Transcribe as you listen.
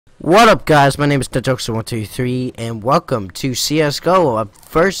What up, guys? My name is DaJokesta123, and welcome to CS:GO. A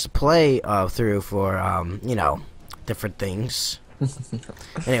first play through for different things.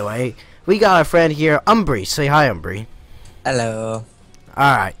 Anyway, we got our friend here, Umbre. Say hi, Umbre. Hello.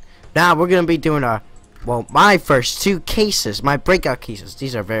 All right, now we're gonna be doing my first two cases, my breakout cases.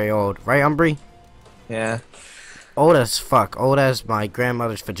 These are very old, right, Umbre? Yeah. Old as fuck. Old as my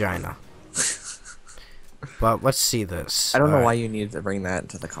grandmother's vagina. But let's see this. I don't know why you needed to bring that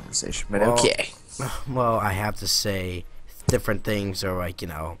into the conversation, but okay. Well, I have to say different things or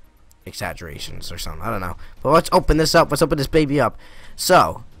exaggerations or something. I don't know. But let's open this up. Let's open this baby up.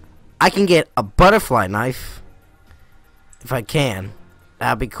 So, I can get a butterfly knife. If I can.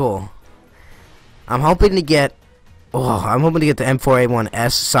 That'd be cool. I'm hoping to get the M4A1S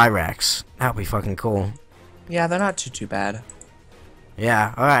Cyrax. That'd be fucking cool. Yeah, they're not too bad.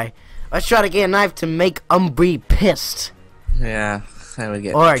 Yeah, alright. Let's try to get a knife to make Umbre pissed. Yeah, I would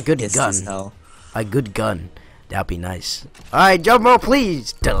get or a good pissed gun. as hell. A good gun. That'd be nice. Alright, drum roll,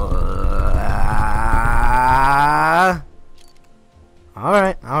 please.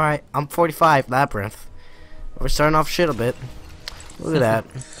 Alright. I'm 45. Labyrinth. We're starting off shit a bit. Look at that.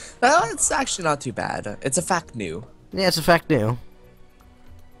 Well, it's actually not too bad. It's a fact new. Yeah, it's a fact new.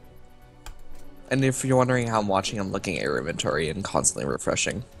 And if you're wondering how I'm watching, I'm looking at your inventory and constantly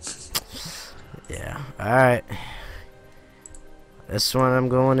refreshing. Yeah. Alright. This one I'm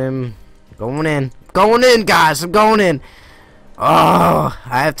going in. Going in, guys. I'm going in. Oh,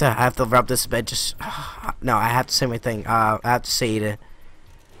 I have to rub this bed. No, I have to say my thing. I have to say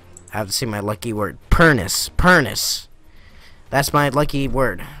my lucky word. Pernus. That's my lucky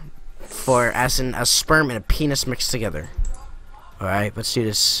word. For as in a sperm and a penis mixed together. Alright, let's do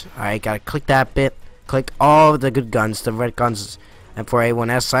this. Alright, gotta click that bit. Click all the good guns. The red guns.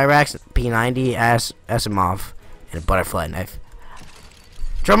 M4A1S Cyrax, P90 Asimov, and a butterfly knife.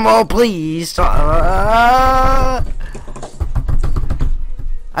 Drum roll, please.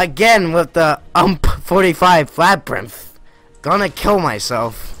 Again with the UMP45 Labyrinth. Gonna kill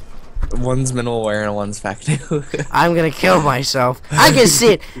myself. One's minimal wear and one's fact new. I'm gonna kill myself. I can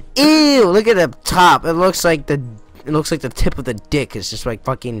see it. Ew! Look at the top. It looks like the tip of the dick is just like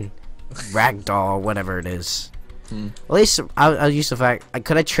fucking ragdoll or whatever it is. At least I'll use the fact.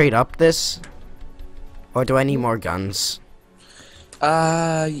 Could I trade up this, or do I need more guns?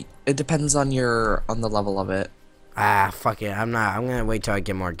 It depends on the level of it. Ah, fuck it. I'm gonna wait till I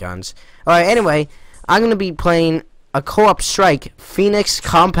get more guns. All right. Anyway, I'm gonna be playing a co-op strike Phoenix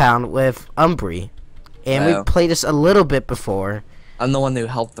Compound with Umbre, and we played this a little bit before. I'm the one who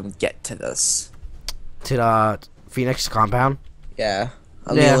helped them get to this. To the Phoenix Compound. Yeah.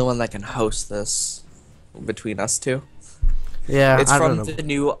 I'm the only one that can host this between us two. Yeah, it's from the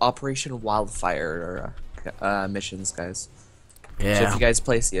new Operation Wildfire missions, guys. Yeah. So if you guys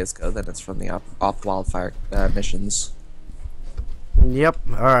play CS:GO, then it's from the Op Wildfire missions. Yep.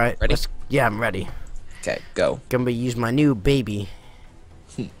 All right. Ready? Yeah, I'm ready. Okay, go. Gonna be use my new baby,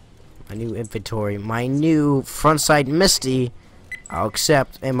 my new inventory, my new frontside Misty. I'll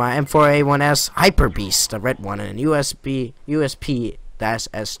accept, and my M4A1S Hyper Beast, the red one, and USP that's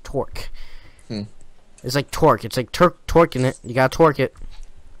as torque. It's like torque. It's like torquing it. You gotta torque it.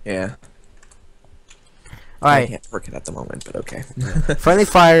 Yeah. Alright. I can't torque it at the moment, but okay. Friendly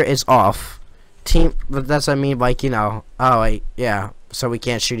fire is off. But that's what I mean, like, Oh, wait, yeah. So we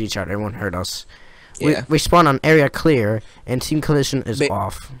can't shoot each other. It won't hurt us. Yeah. We spawn on area clear, and team collision is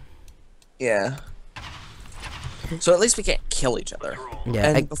off. Yeah. So at least we can't kill each other. Yeah.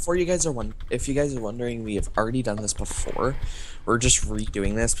 And before you guys if you guys are wondering, we have already done this before. We're just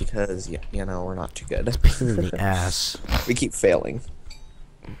redoing this because we're not too good. Pain in the ass. We keep failing.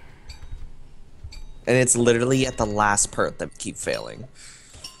 And it's literally at the last part that we keep failing.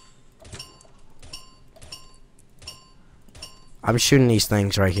 I'm shooting these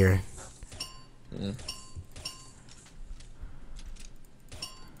things right here.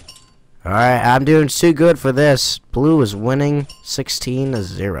 Alright, I'm doing too good for this. Blue is winning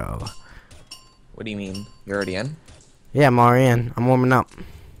 16-0. What do you mean? You're already in? Yeah, I'm already in. I'm warming up.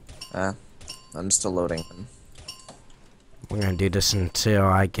 I'm still loading. We're gonna do this until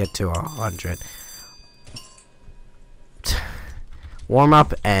I get to 100. Warm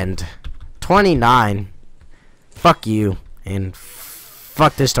up and 29. Fuck you. And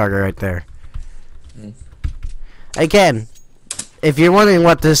fuck this target right there. Again, if you're wondering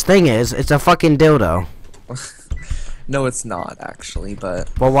what this thing is, it's a fucking dildo. No, it's not actually, but...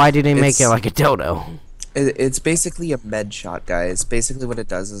 Well, why did they make it like a dildo? It's basically a med shot, guys. Basically what it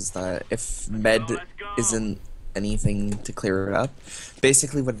does is that if med isn't anything to clear it up,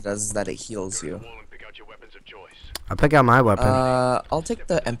 basically what it does is that it heals you. I'll pick out my weapon. I'll take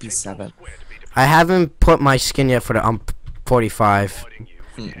the MP7. I haven't put my skin yet for the 45.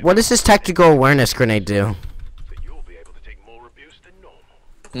 What does this tactical awareness grenade do?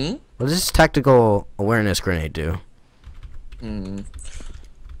 Hmm? What does this tactical awareness grenade do?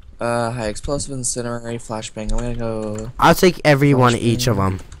 High explosive, incinerary, flashbang. I'm gonna go. I'll take every one each of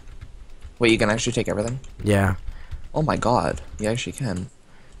them. Wait, you can actually take everything? Yeah. Oh my god, you actually can.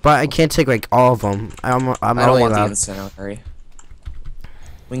 But I can't take like all of them. I'm I don't only want the allowed. incinerary.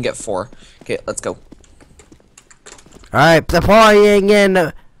 We can get 4. Okay, let's go. Alright, deploying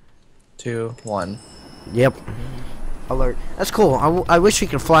in. 2, 1. Yep. Alert. That's cool. I wish we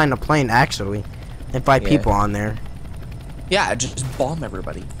could fly in a plane actually, and find people on there. Yeah, just bomb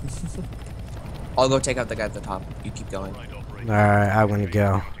everybody. I'll go take out the guy at the top. You keep going. Alright, I'm gonna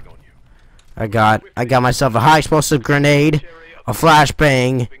go. I got myself a high explosive grenade, a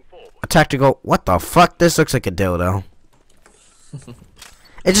flashbang, a tactical. What the fuck? This looks like a dildo.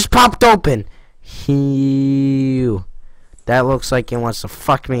 It just popped open. Hew. That looks like it wants to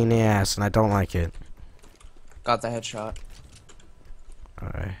fuck me in the ass, and I don't like it. Got the headshot.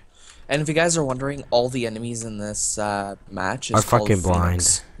 Alright. And if you guys are wondering, all the enemies in this match Are is called fucking blind.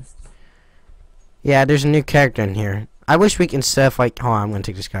 Phoenix. Yeah, there's a new character in here. I wish we can stuff like. Hold on, I'm gonna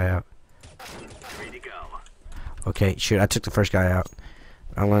take this guy out. Okay, shoot, I took the first guy out.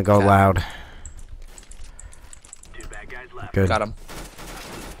 I'm gonna go loud. Good. Got him.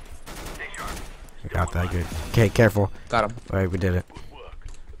 Got that good. Okay, careful. Got him. Alright, we did it.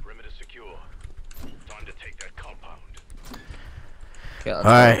 Okay,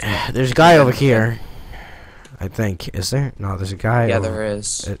 Alright, there's a guy over here. I think. Is there? No, there's a guy. Yeah, over. there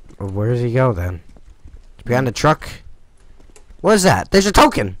is. Where does he go then? Behind the truck? What is that? There's a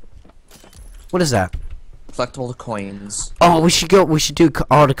token! What is that? Collectible coins. Oh, we should go. We should do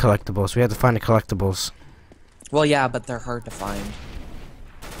all the collectibles. We have to find the collectibles. Well, yeah, but they're hard to find.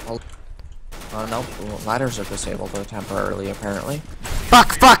 Well, oh no, ladders are disabled temporarily, apparently.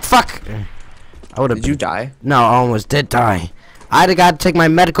 Fuck! Fuck! Fuck! I would have. Did you die? No, I almost did die. I'd have got to take my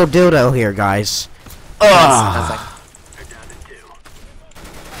medical dildo here, guys. That's like.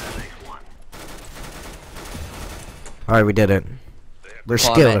 Alright, we did it. We're Well,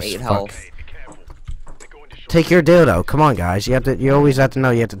 I'm skilled at as 8 fuck. health. Take your dildo. Come on, guys. You have to. You always have to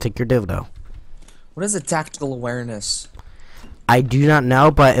know. You have to take your dildo. What is a tactical awareness? I do not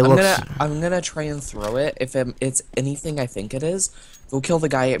know, but it looks. I'm gonna try and throw it. If it's anything I think it is, go kill the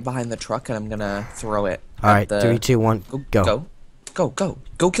guy behind the truck, and I'm gonna throw it. All right, 3, 2, 1, go.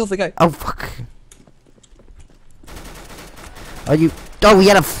 Go kill the guy. Oh fuck! Oh you! Oh, he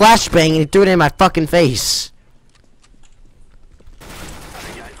had a flashbang and he threw it in my fucking face.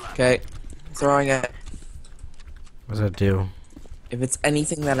 Okay, throwing it. What does that do? If it's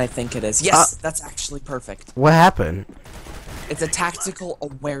anything that I think it is, yes, that's actually perfect. What happened? It's a tactical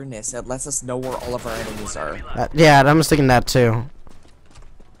awareness. It lets us know where all of our enemies are. Yeah, I was thinking that too.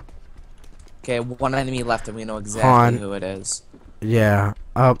 Okay, one enemy left, and we know exactly who it is. Yeah.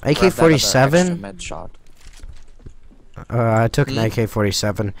 AK-47. Med shot. I took an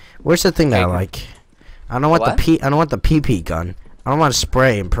AK-47. Where's the thing that I like? I don't want I don't want the PP gun. I don't want to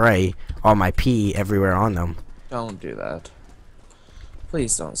spray and pray all my pee everywhere on them. Don't do that.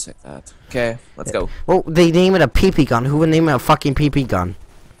 Please don't say that. Okay, let's go. Well, they name it a PP gun. Who would name it a fucking PP gun?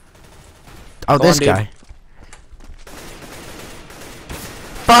 Oh, Go this on, guy.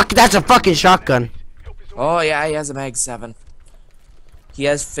 Fuck, that's a fucking shotgun. Oh yeah, he has a mag 7. He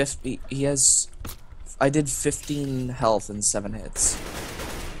has 50. He has. I did 15 health and 7 hits.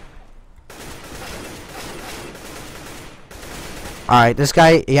 Alright, this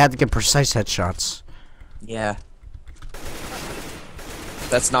guy, he had to get precise headshots. Yeah.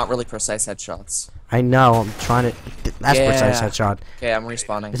 That's not really precise headshots. I know, I'm trying to. That's precise headshot. Okay, I'm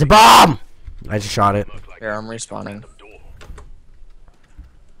respawning. It's a bomb! I just shot it. Here, I'm respawning.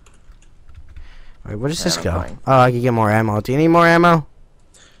 Wait, where does this I'm go? going. Oh, I can get more ammo. Do you need more ammo?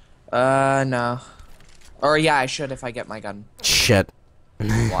 No. Or yeah, I should if I get my gun. Shit.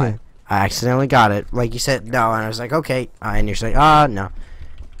 Why? I accidentally got it. Like you said, no, and I was like, okay. And you're saying, no.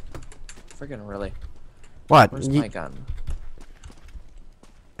 Friggin' really. What? Where's my gun?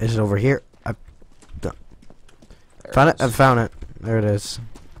 Is it over here? I There found it it. I is. found it. There it is.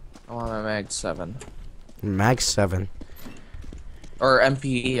 I want a mag 7. Mag 7. Or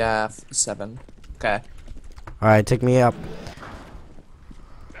MP 7. Okay. Alright, take me up.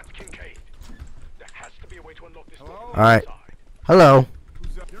 Alright. Hello.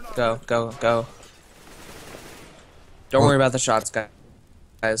 Go. Don't worry about the shots,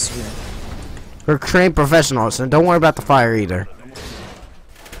 guys. We're trained professionals, and don't worry about the fire either.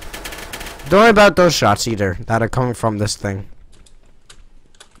 Don't worry about those shots either that are coming from this thing.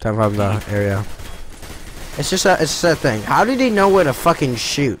 From the area. It's just a thing. How did he know where to fucking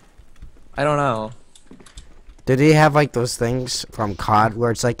shoot? I don't know. Did he have like those things from COD where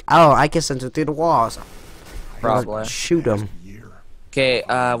it's like, oh, I can send it through the walls? Probably. Shoot him. Okay,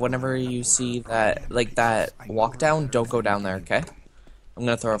 whenever you see that, like, that walk down, don't go down there, okay? I'm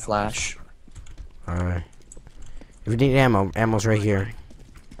gonna throw a flash. Alright. If you need ammo, ammo's right here.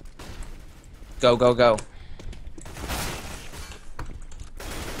 Go, go, go.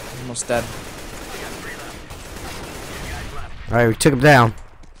 Almost dead. Alright, we took him down.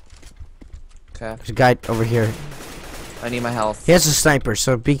 Okay. There's a guy over here. I need my health. He has a sniper,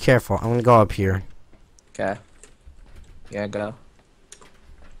 so be careful. I'm gonna go up here. Okay. Yeah, go.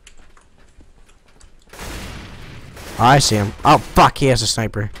 Oh, I see him. Oh, fuck, he has a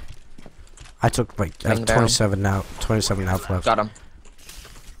sniper. I took, like, Bang 27 now. 27 health left. Got him.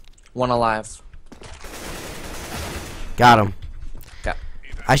 One alive. Got him. Okay.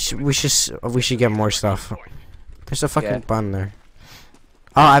 We should get more stuff. There's a fucking Yeah. button there.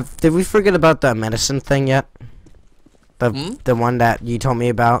 Oh, did we forget about the medicine thing yet? The one that you told me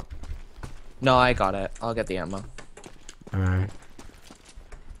about? No, I got it. I'll get the ammo. Alright.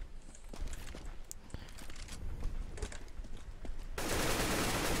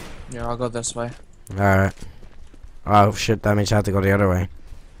 Here, I'll go this way. Alright. Oh shit, that means I have to go the other way.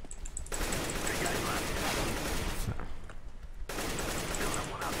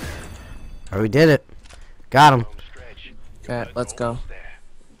 Oh, we did it. Got him. Okay, let's go.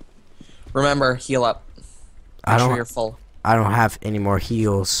 Remember, heal up. I Make sure don't. you're full. I don't have any more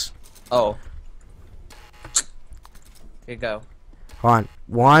heals. Oh. Here you go. Hold on.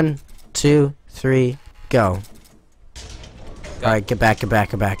 1, 2, 3, go. Alright, get back, get back,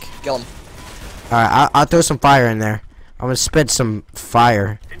 get back. Kill him. Alright, I'll throw some fire in there. I'm gonna spit some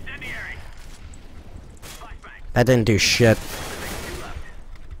fire. That didn't do shit.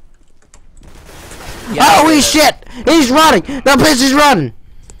 Yeah, Holy shit! He's running! That bitch is running!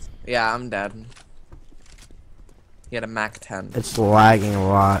 Yeah, I'm dead. He had a Mac 10. It's lagging a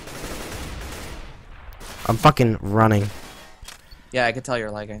lot. I'm fucking running. Yeah, I could tell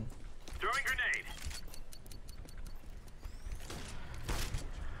you're lagging. Throwing grenade.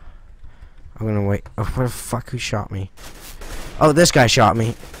 I'm gonna wait. Oh, what the fuck? Who shot me? Oh, this guy shot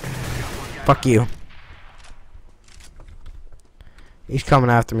me. Fuck you. He's coming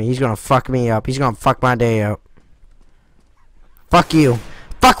after me. He's gonna fuck me up. He's gonna fuck my day up. Fuck you.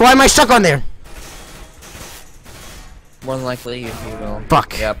 Fuck, why am I stuck on there? More than likely, you will.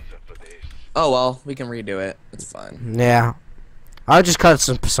 Fuck. Yep. Oh well, we can redo it. It's fine. Yeah. I'll just cut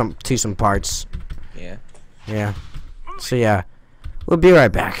some parts. Yeah. Yeah. So yeah. We'll be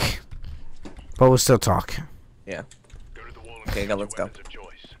right back. But we'll still talk. Yeah. Okay, go, let's go.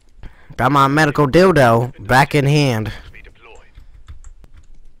 Got my medical dildo back in hand.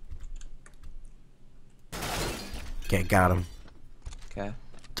 Okay, got him. Okay.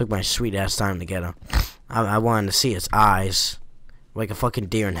 Took my sweet ass time to get him. I wanted to see his eyes. Like a fucking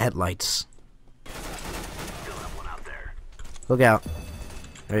deer in headlights. Look out.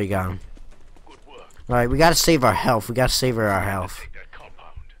 There you got him. Alright, we gotta save our health. We gotta save our health.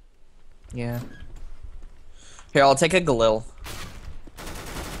 Yeah. Here, I'll take a Galil.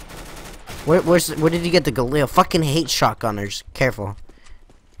 Where did you get the Galil? Fucking hate shotgunners. Careful.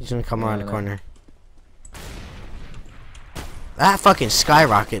 He's gonna come around the corner. That fucking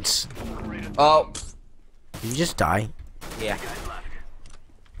skyrockets. Oh. Did you just die? Yeah.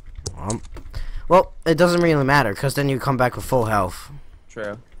 Well, it doesn't really matter, because then you come back with full health.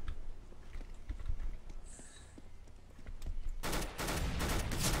 True.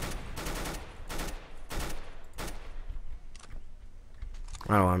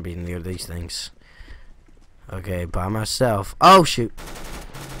 I don't want to be near these things. Okay, by myself. Oh, shoot.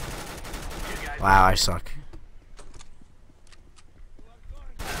 Wow, I suck.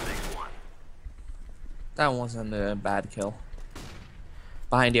 That wasn't a bad kill.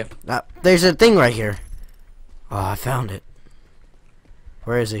 Behind you. There's a thing right here. Oh, I found it.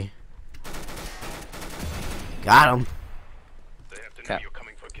 Where is he? Got him. Okay.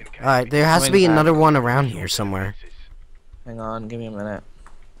 Alright, there has to be another one around here somewhere. Hang on, give me a minute.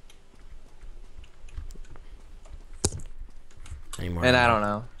 Anymore. And I don't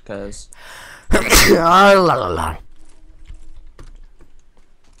know, cause Ah, la, la, la.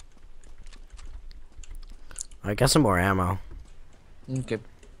 I got some more ammo. okay.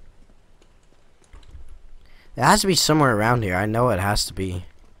 It has to be somewhere around here. I know it has to be.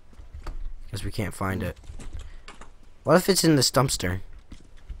 Because we can't find it. What if it's in this dumpster?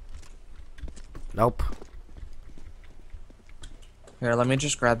 Nope. Here, let me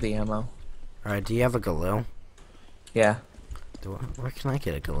just grab the ammo. Alright, do you have a Galil? Yeah. Where can I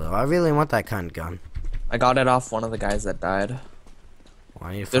get a Galil? I really want that kind of gun. I got it off one of the guys that died. Well,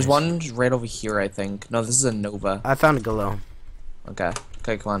 I need to There's find one right over here, I think. No, this is a Nova. I found a Galil. Okay.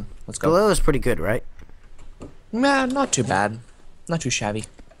 Okay, come on. Let's go. Galil is pretty good, right? Nah, not too bad. Not too shabby.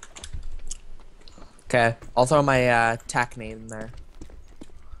 Okay. I'll throw my tac nade in there.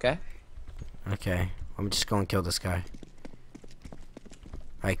 Okay? Okay. I'm just going to kill this guy.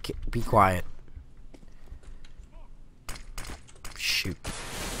 Alright, be quiet. Shoot.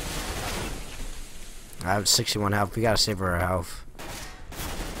 I have 61 health. We gotta save our health.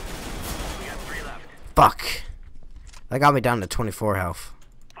 Fuck. That got me down to 24 health.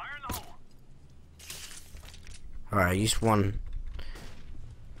 Alright, use one.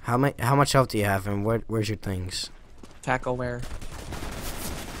 How much health do you have, and where's your things? Tackle where?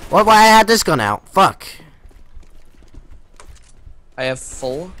 What? Why I had this gun out? Fuck. I have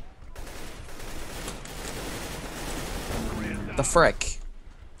full. The frick.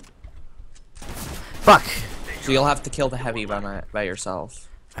 Fuck. So you'll have to kill the heavy by yourself.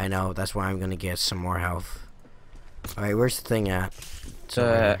 I know. That's why I'm gonna get some more health. All right, where's the thing at?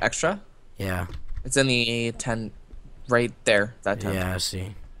 The extra? Yeah. It's in the tent, right there. That tent. Yeah, I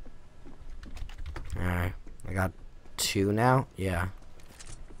see. All right, I got 2 now. Yeah.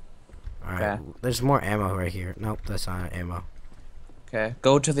 All right. Okay. There's more ammo right here. Nope, that's not ammo. Okay,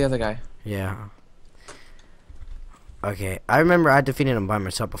 go to the other guy. Yeah. Okay, I remember I defeated him by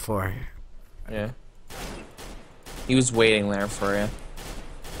myself before. Yeah. He was waiting there for you.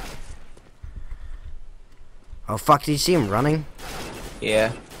 Oh fuck! Did you see him running?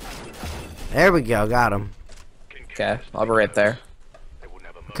 Yeah. There we go. Got him. Okay, I'll be right there.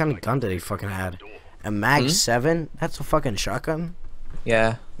 What kind of gun did he fucking had? A Mag 7? That's a fucking shotgun?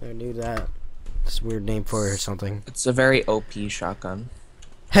 Yeah. Never knew that. It's a weird name for it or something. It's a very OP shotgun.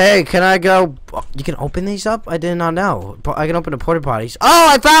 Hey, can I go? You can open these up? I did not know. I can open the porta potties. Oh,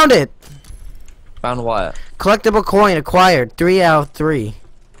 I found it! Found what? Collectible coin acquired. 3 out of 3.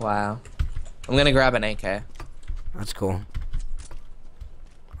 Wow. I'm gonna grab an AK. That's cool.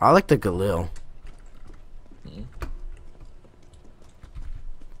 I like the Galil.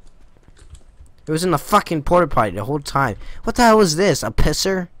 It was in the fucking porta potty the whole time. What the hell was this? A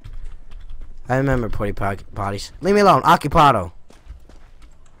pisser? I remember porta potties. Leave me alone. Occupado.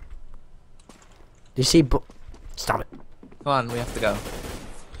 Do you see? Stop it. Come on, we have to go.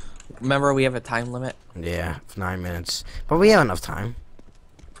 Remember, we have a time limit. Yeah, it's 9 minutes. But we have enough time.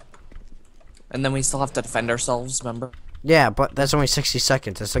 And then we still have to defend ourselves, remember? Yeah, but that's only 60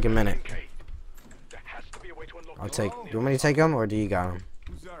 seconds. That's like a minute. I'll take. Do you want me to take him, or do you got him?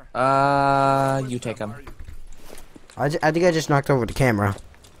 You take him. I think I just knocked over the camera.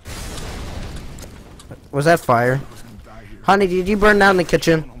 Was that fire? Honey, did you burn down the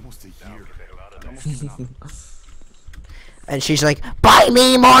kitchen? And she's like, buy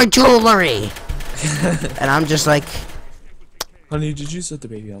me more jewelry! And I'm just like, Honey, did you set the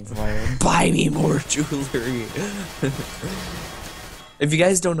baby on fire? Buy me more jewelry! If you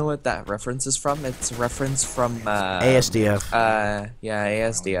guys don't know what that reference is from, it's a reference from, ASDF. yeah,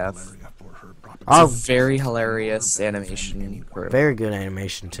 ASDF. Oh, It's a very hilarious animation group. very good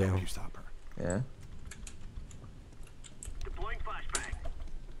animation, too. Yeah.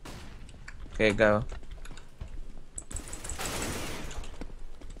 Okay, go.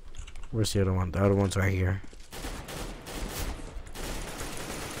 Where's the other one? The other one's right here.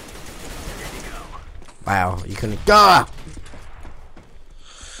 Wow, you couldn't go.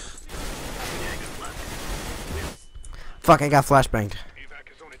 Fuck, I got flashbanged.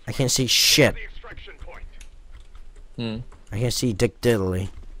 I can't see shit. I can't see Dick Diddley.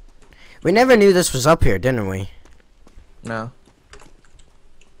 We never knew this was up here, didn't we? No.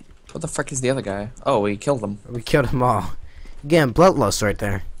 What the frick is the other guy? Oh, we killed him. We killed them all. Again, bloodlust right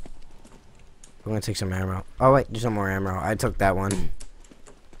there. I'm gonna take some ammo. Oh wait, there's some more ammo. I took that one.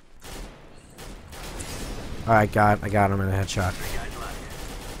 Alright, I got him in a headshot.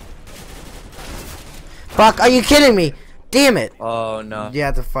 Fuck, are you kidding me? Damn it! Oh no. You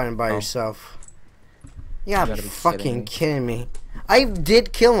have to fight him by yourself. You gotta be fucking kidding me. kidding me. I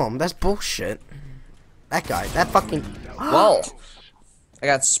did kill him. That's bullshit. That guy. That fucking... Well, I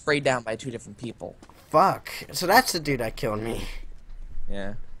got sprayed down by 2 different people. Fuck. So that's the dude that killed me.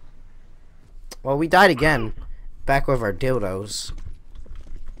 Yeah. Well, we died again. Back with our dildos.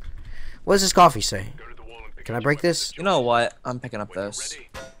 What does this coffee say? Can I break this? You know what? I'm picking up this.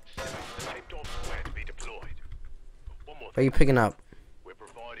 What are you picking up?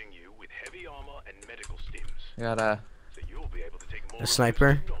 I got a... A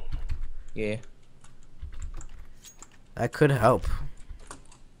sniper? Yeah. That could help.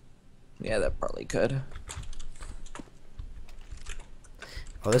 Yeah, that probably could.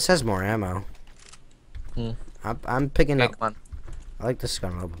 Oh, this has more ammo. Hmm. I'm picking Okay, up. come on. I like this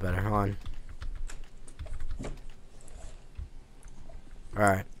gun a little bit better. Hold on.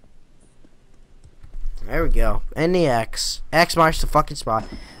 Alright. There we go. And the X. X marks the fucking spot.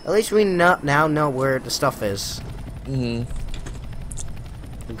 At least we now know where the stuff is. Mm-hmm.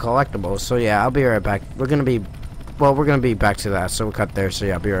 The collectibles. So yeah, I'll be right back. We're gonna be back to that. So we'll cut there. So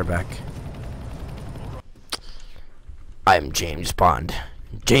yeah, I'll be right back. I'm James Bond.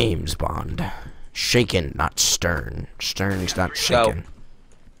 James Bond. Shaken, not stern. Stern's not shaken.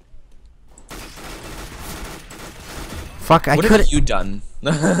 Fuck, I What could. have you done?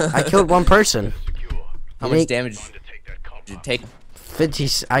 I killed one person. How much damage did you take?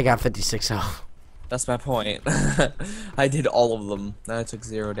 50. I got 56 health. That's my point. I did all of them. And I took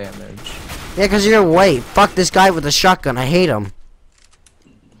 0 damage. Yeah, because you're white. Fuck this guy with the shotgun. I hate him.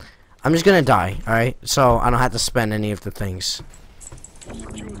 I'm just gonna die, alright? So I don't have to spend any of the things.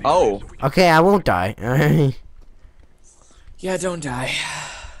 Oh. Okay, I won't die. Alright. Yeah, don't die.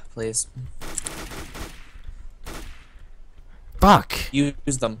 Please. Fuck. Use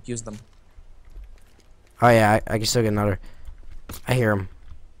them. Use them. Oh yeah, I can still get another. I hear him.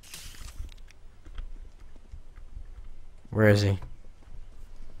 Where is he?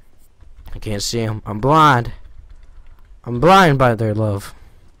 I can't see him. I'm blind. I'm blind by their love.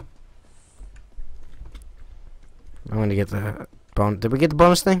 I'm gonna get the bonus. Did we get the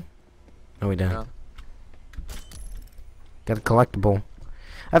bonus thing? No, we didn't. No. Got a collectible.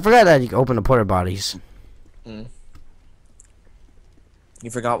 I forgot that you can open the porta bodies. Mm. You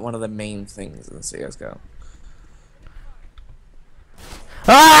forgot one of the main things in the CS:GO.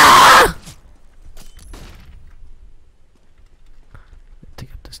 Ah!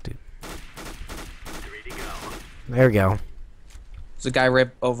 Take up this dude. There we go. There's a guy right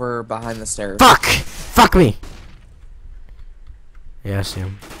over behind the stairs. Fuck! Fuck me! Yeah, I see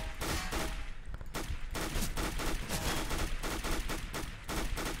him.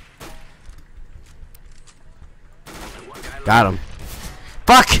 Got him.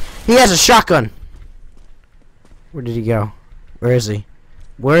 Fuck! He has a shotgun! Where did he go? Where is he?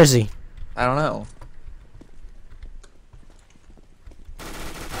 Where is he? I don't know.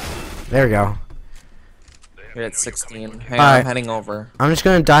 There we go. You're at 16. Hey, Alright. I'm heading over. I'm just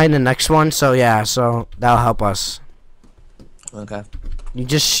gonna die in the next one, so yeah, so that'll help us. Okay. You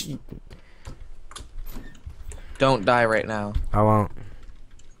just... Don't die right now. I won't.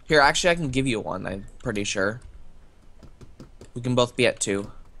 Here, actually, I can give you one, I'm pretty sure. We can both be at 2.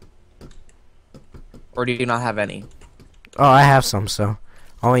 Or do you not have any? Oh, I have some, so...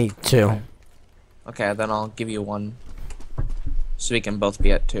 Only 2. Okay, then I'll give you one. So we can both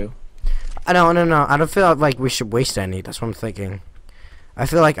be at 2. I don't know. I don't feel like we should waste any. That's what I'm thinking. I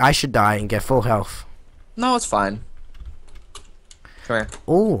feel like I should die and get full health. No, it's fine. Come here.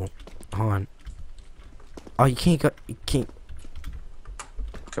 Ooh. Hold on. Oh, you can't go... You can't...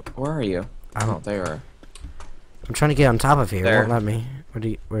 Where are you? Oh, there you are. I'm trying to get on top of here. It There. won't let me.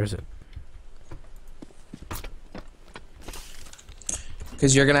 Where is it?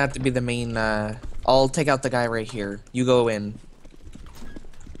 Because you're gonna have to be the main, I'll take out the guy right here. You go in.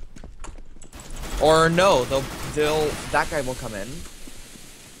 Or no, that guy will come in.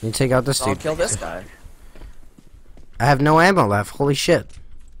 You take out this So I'll dude. kill this guy. I have no ammo left. Holy shit.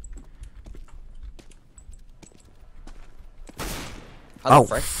 How Oh, the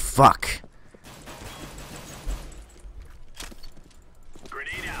frick? fuck.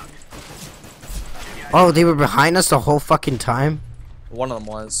 Oh, they were behind us the whole fucking time? One of them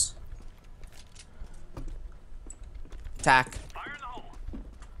was. Attack.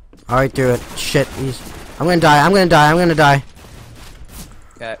 Alright, do it. Shit. I'm gonna die. I'm gonna die. I'm gonna die.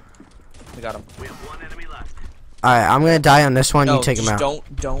 Okay. We got him. Alright, I'm gonna die on this one. No, You take him just out.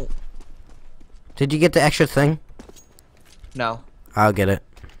 don't. Did you get the extra thing? No. I'll get it.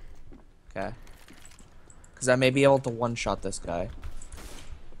 Okay. Because I may be able to one-shot this guy.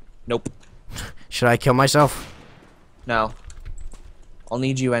 Nope. Should I kill myself? No. I'll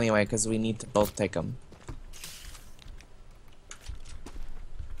need you anyway, because we need to both take him.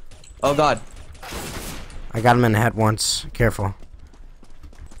 Oh god. I got him in the head once. Careful.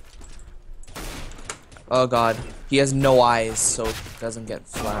 Oh god. He has no eyes, so it doesn't get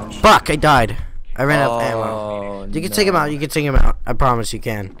flashed. Fuck, I died. I ran out of ammo. Oh, You can take him out. You can take him out. I promise you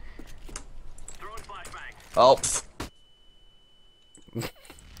can. Oh. Pff.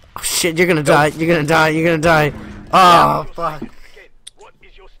 Oh, shit, you're gonna die. You're gonna die. You're gonna die. Oh, fuck.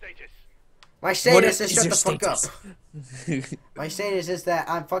 My status is shut the fuck up. My status is that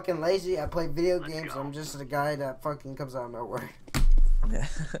I'm fucking lazy. I play video games. I'm just a guy that fucking comes out of nowhere. it.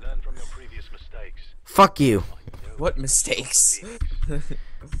 Learn from your previous mistakes. Fuck you. What mistakes?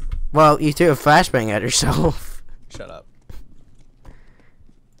 Well, you threw a flashbang at yourself. Shut up.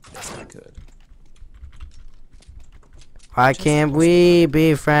 Yes, I could. Why can't we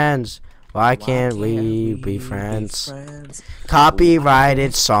be friends? Why can't we be friends?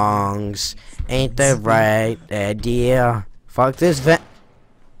 Copyrighted songs ain't the right idea. Fuck this vent.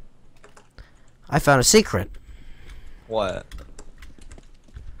 I found a secret. What?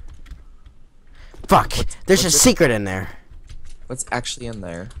 Fuck. There's a what's it? secret in there. What's actually in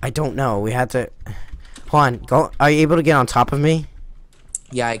there? I don't know. We had to. Hold on. Go. Are you able to get on top of me?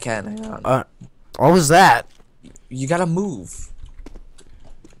 Yeah, I can. Hang on. What was that? You gotta move.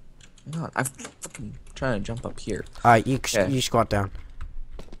 Hang on. I'm fucking trying to jump up here. Alright, you Okay. you squat down.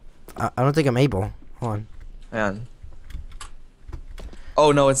 I don't think I'm able. Hold on. Hang on.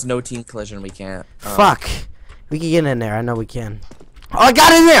 Oh no, it's no team collision. We can't. Fuck. We can get in there. I know we can. Oh, I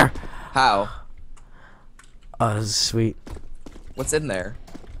got in there! How? Oh, this is sweet. What's in there?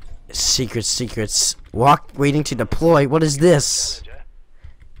 Secrets. Waiting to deploy. What is this?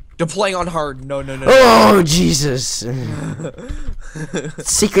 Deploying on hard. No. Oh, Jesus.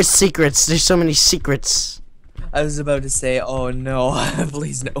 Secrets. There's so many secrets. I was about to say, oh no,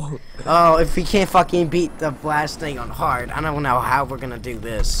 please no. Oh, if we can't fucking beat the blast thing on hard, I don't know how we're gonna do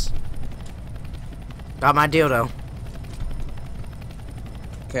this. Got my dildo.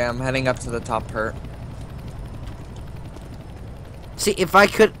 Okay, I'm heading up to the top hurt. See, if I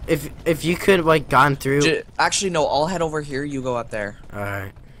could, if you could like gone through. Actually, no. I'll head over here. You go up there. All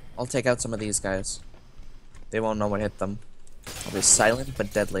right. I'll take out some of these guys. They won't know what hit them. I'll be silent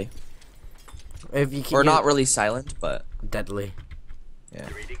but deadly. If you can. Or not really silent, but deadly. yeah.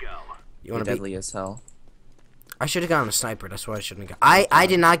 You want to be deadly as hell. I should have gotten a sniper. That's why I shouldn't have got. I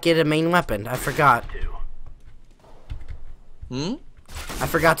did not get a main weapon. I forgot. I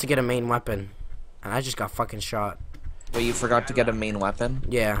forgot to get a main weapon, and I just got fucking shot. Wait, you forgot to get a main weapon?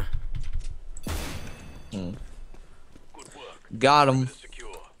 Yeah. Got him.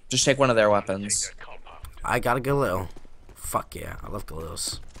 Just take one of their weapons. I got a Galil. Fuck yeah, I love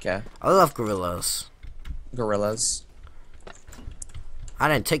Galils. Okay. I love gorillas. Gorillas. I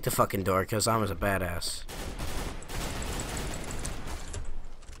didn't take the fucking door because I was a badass.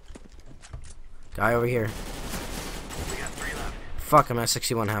 Guy over here. Fuck, I'm at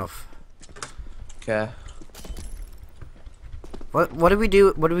 61 health. Okay. What do we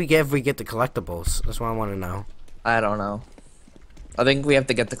do? What do we get if we get the collectibles? That's what I want to know. I don't know. I think we have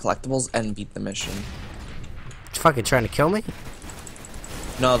to get the collectibles and beat the mission. You fucking trying to kill me?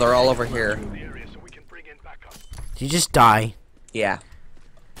 No, they're all over here. Did you just die? Yeah.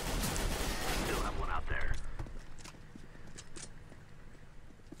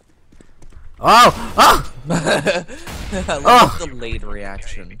 Oh! Oh! I love the delayed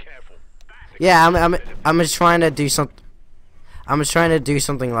reaction. Yeah, I'm just trying to do something. I'm just trying to do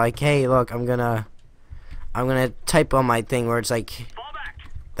something like, hey, look, I'm gonna type on my thing where it's like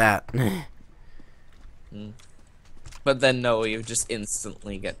that. But then no, you just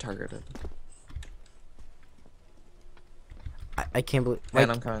instantly get targeted. I can't believe. Like,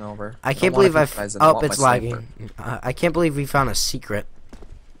 And I'm coming over. I can't believe it's lagging. I can't believe we found a secret.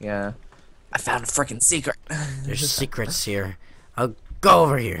 Yeah. I found a freaking secret. There's secrets here. I'll go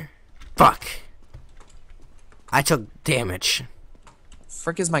over here. Fuck. I took damage.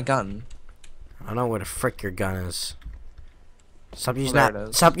 Frick is my gun. I don't know where the frick your gun is. Stop using there that. it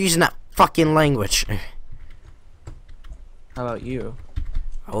is. Stop using that fucking language. How about you?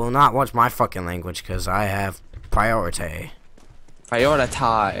 I will not watch my fucking language because I have priority.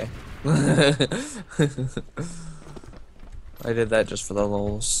 Prioritize. I did that just for the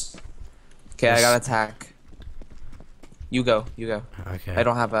lols. Okay, I got attack. You go. Okay. I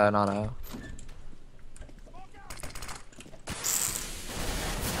don't have an auto.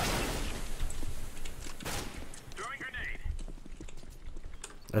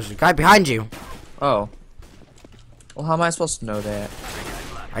 There's a guy behind you. Oh. Well, how am I supposed to know that?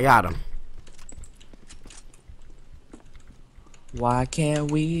 I got him. Why can't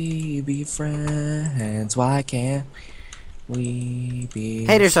we be friends? Why can't we be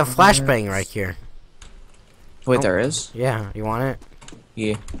Hey, there's a friends? flashbang right here. Wait, Oh. there is? Yeah, you want it?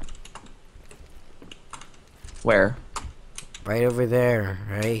 Yeah. Where? Right over there.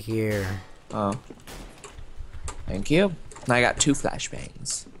 Right here. Oh. Thank you. And I got 2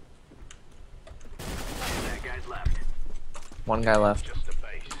 flashbangs. One guy left.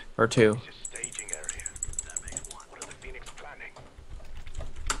 Or 2.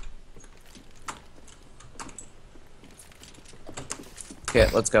 Okay,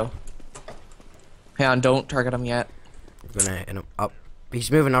 let's go. Hang on, don't target him yet. I'm gonna hit him up.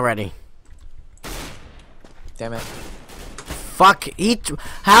 He's moving already. Damn it. Fuck.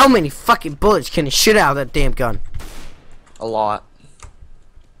 How many fucking bullets can he shoot out of that damn gun? A lot.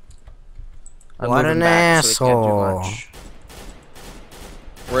 I'm What moving an back, so he can't do asshole. much.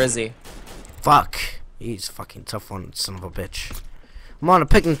 Where is he? Fuck. He's a fucking tough one, son of a bitch. I'm on a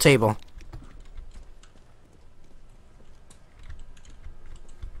picnic table.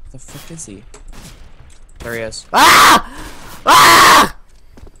 The fuck is he? There he is. Ah! Ah!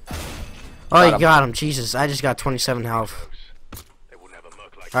 Oh, Got you him. got him. Jesus, I just got 27 health. They will never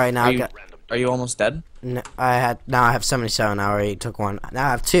murk like All right, now Are I you, got. are you almost dead? Now I have 77. I already took one. Now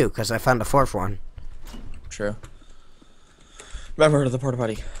I have 2 because I found a 4th one. True. Remember the porta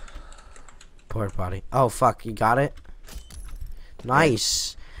potty. Porta potty. Oh fuck, you got it.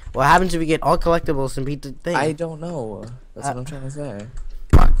 Nice. What happens if we get all collectibles and beat the thing? I don't know. That's what I'm trying to say.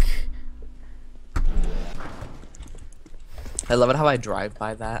 Fuck. I love it how I drive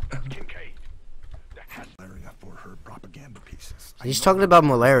by that. Kincaid. There has Malaria for her propaganda pieces. He's talking about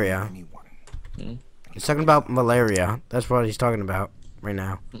malaria. Anyone. He's talking about malaria. That's what he's talking about right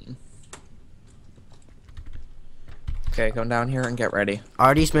now. Okay, come down here and get ready.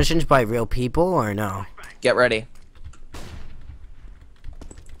 Are these missions by real people or no? Get ready.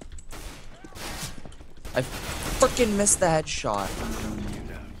 I freaking missed the headshot.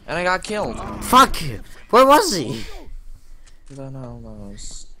 And I got killed. Fuck! Where was he? I don't know.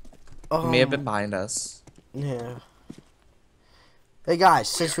 Oh, He may have been behind us. yeah. Hey guys,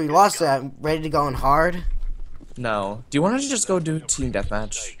 since we lost that, ready to go in hard? No. Do you want to just go do team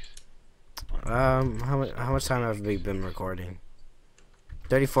deathmatch? How much time have we been recording?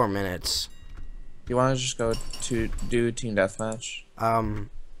 34 minutes. Do you want to just go to do team deathmatch?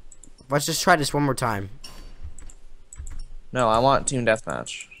 Let's just try this one more time. No, I want team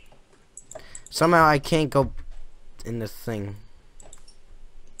deathmatch. Somehow I can't go in the thing.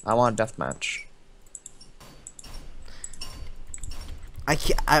 I want deathmatch. I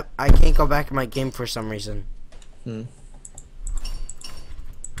can't go back in my game for some reason.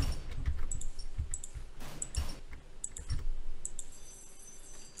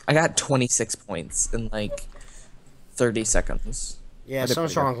 I got 26 points in like 30 seconds. Yeah, I did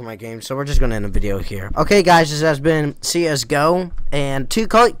something's pretty wrong with my game, so we're just gonna end the video here. Okay, guys, this has been CS:GO, and two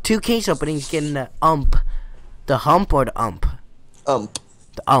case openings getting the hump or the ump.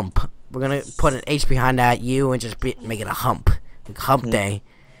 The ump. We're gonna put an H behind that U and just make it a hump, like hump day.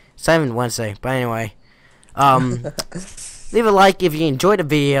 It's not even Wednesday, but anyway. Leave a like if you enjoyed the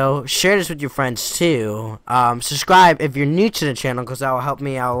video. Share this with your friends too. Subscribe if you're new to the channel, because that will help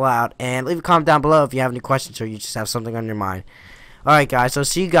me out a lot. And leave a comment down below if you have any questions or you just have something on your mind. Alright guys, so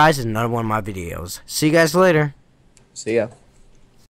see you guys in another one of my videos. See you guys later. See ya.